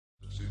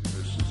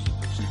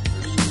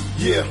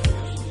Yeah.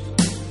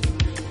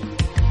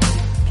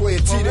 Playa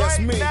T, that's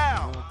me.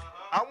 Now,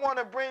 I want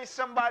to bring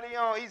somebody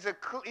on. He's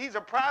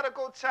a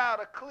prodigal child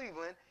of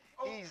Cleveland.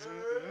 He's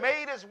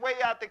made his way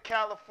out to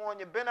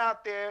California, been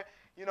out there,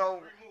 you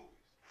know,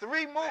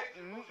 been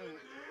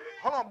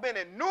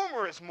in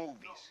numerous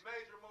movies.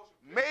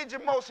 Major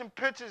motion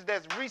pictures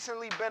that's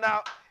recently been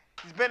out.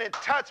 He's been in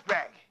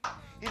Touchback.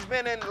 He's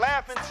been in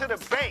Laughing to the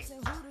Bank.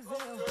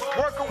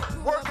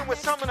 Working with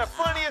some of the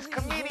funniest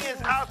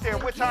comedians out there,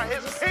 which are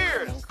his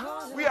peers.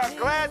 We are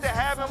glad to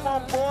have him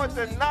on board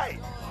tonight.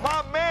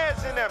 My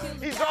man's in there.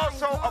 He's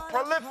also a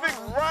prolific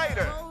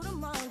writer.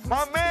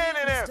 My man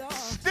in there,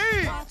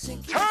 Steve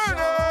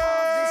Turner.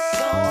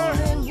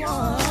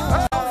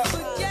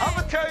 I'm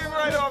gonna tell you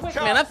right off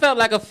top. Man, I felt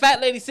like a fat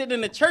lady sitting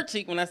in the church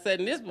seat when I sat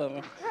in this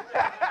moment.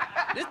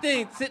 This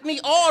thing sit me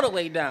all the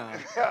way down.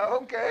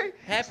 Okay.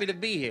 Happy to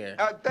be here.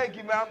 Thank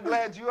you, man. I'm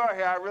glad you are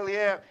here. I really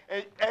am.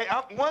 Hey,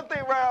 one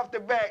thing right off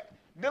the bat,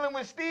 dealing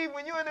with Steve,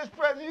 when you're in this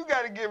president, you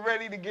got to get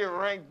ready to get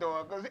ranked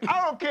on. Because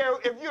I don't care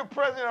if you're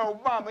President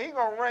Obama, he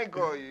going to rank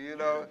on you, you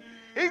know.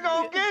 He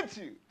going to get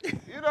you,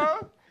 you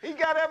know. He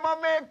got at my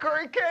man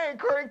Curry Kane.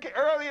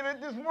 Earlier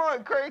this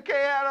morning, Curry Kane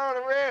had on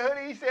a red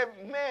hoodie. He said,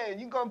 man,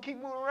 you going to keep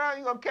moving around,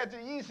 you going to catch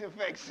a yeast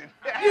infection.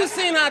 You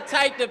seen how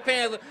tight the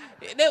pants were.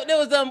 There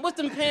was, what's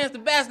them pants the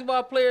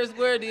basketball players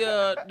wear,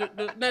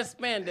 not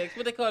spandex,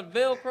 what they call it,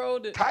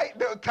 Velcro? Tight,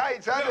 those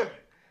tights.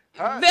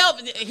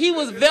 He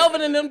was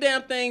velveting them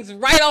damn things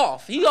right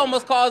off. He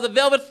almost caused a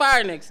velvet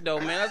fire next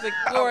door, man. I said,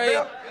 Corey,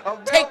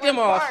 take them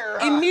off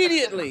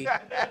immediately.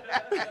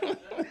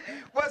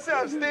 What's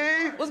up,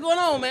 Steve? What's going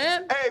on,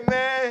 man? Hey,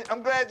 man,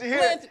 I'm glad you're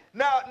here.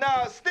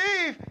 Now,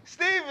 Steve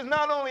is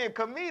not only a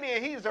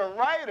comedian, he's a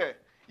writer.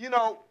 You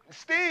know,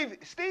 Steve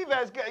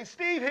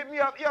hit me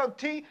up, yo,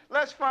 T,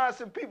 let's find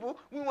some people.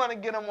 We want to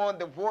get them on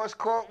Divorce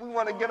Court. We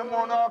want to get them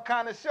on all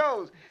kind of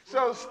shows.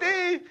 So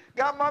Steve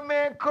got my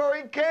man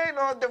Corey Kane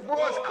on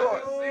Divorce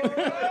Court.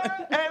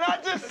 And I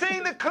just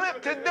seen the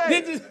clip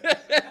today.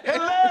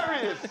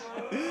 Hilarious.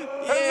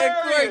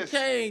 Yeah, Corey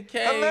Kane.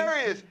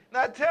 Hilarious.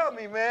 Now tell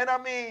me, man, I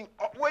mean,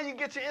 where you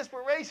get your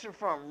inspiration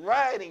from?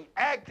 Writing,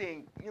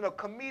 acting, you know,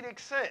 comedic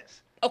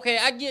sense. Okay,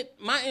 I get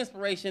my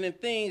inspiration in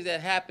things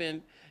that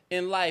happen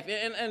in life.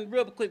 And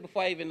real quick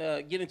before I even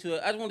get into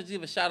it, I just wanted to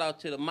give a shout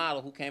out to the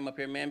model who came up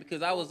here, man,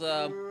 because I was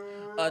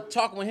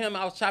talking with him.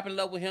 I was chopping it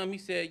up with him. He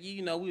said,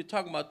 you know, we were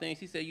talking about things.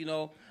 He said, you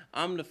know,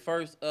 I'm the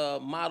first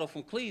model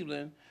from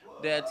Cleveland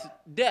that's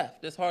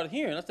deaf, that's hard of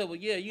hearing. I said, well,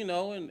 yeah, you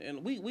know, and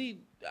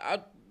I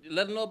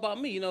let him know about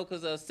me, you know,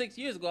 because 6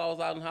 years ago I was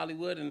out in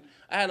Hollywood and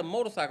I had a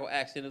motorcycle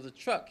accident. There was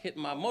a truck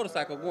hitting my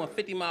motorcycle going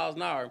 50 miles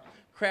an hour.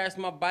 Crashed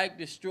my bike,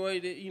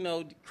 destroyed it, you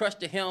know, crushed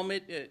the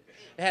helmet. It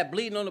had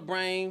bleeding on the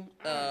brain.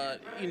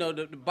 You know,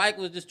 the bike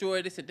was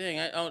destroyed. They said,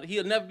 dang,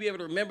 he'll never be able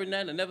to remember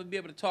nothing. He'll never be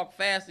able to talk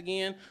fast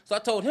again. So I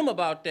told him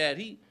about that.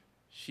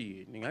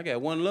 Shit, nigga, I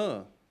got one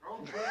lung.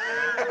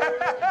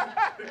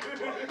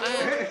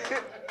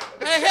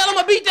 Hey, hell, I'm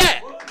going to beat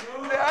that.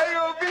 How you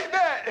going to beat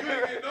that? You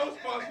ain't get no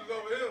sponsors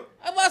over here.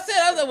 That's what I said.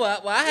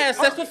 Well, I had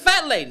sex with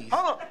fat ladies.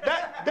 Hold on.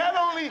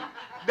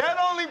 That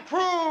only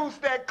proves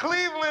that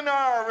Cleveland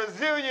are a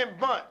resilient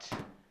bunch.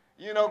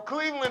 You know,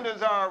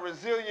 Clevelanders are a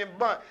resilient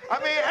bunch. I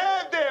mean,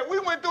 we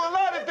went through a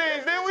lot of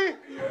things, didn't we?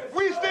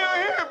 We still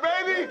here,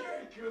 baby.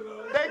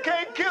 They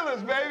can't kill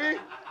us, baby.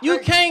 You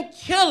can't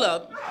kill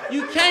her.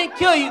 You can't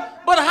kill you.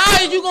 But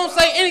how is you going to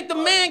say anything?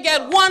 The man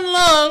got one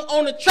lung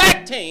on the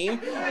track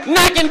team,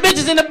 knocking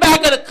bitches in the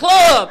back of the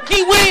club.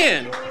 He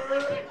win.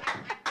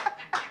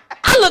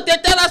 I looked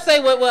at that. I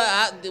say, well,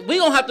 we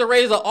going to have to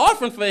raise an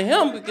offering for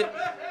him. Because,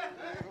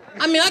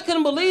 I mean, I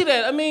couldn't believe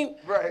that. I mean,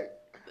 right.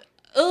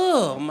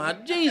 Oh, my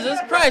Jesus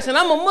Christ. And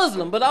I'm a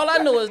Muslim, but all I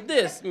know is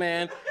this,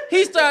 man.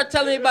 He started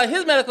telling me about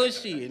his medical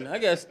shit. I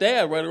got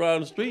stabbed right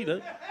around the street. Huh?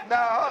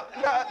 Now,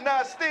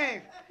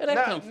 Steve. Where'd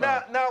that come from?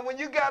 Now, when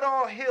you got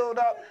all healed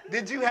up,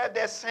 did you have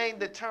that same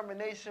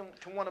determination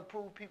to want to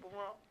prove people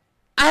wrong?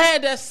 I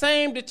had that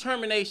same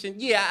determination.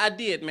 Yeah, I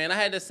did, man. I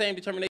had that same determination.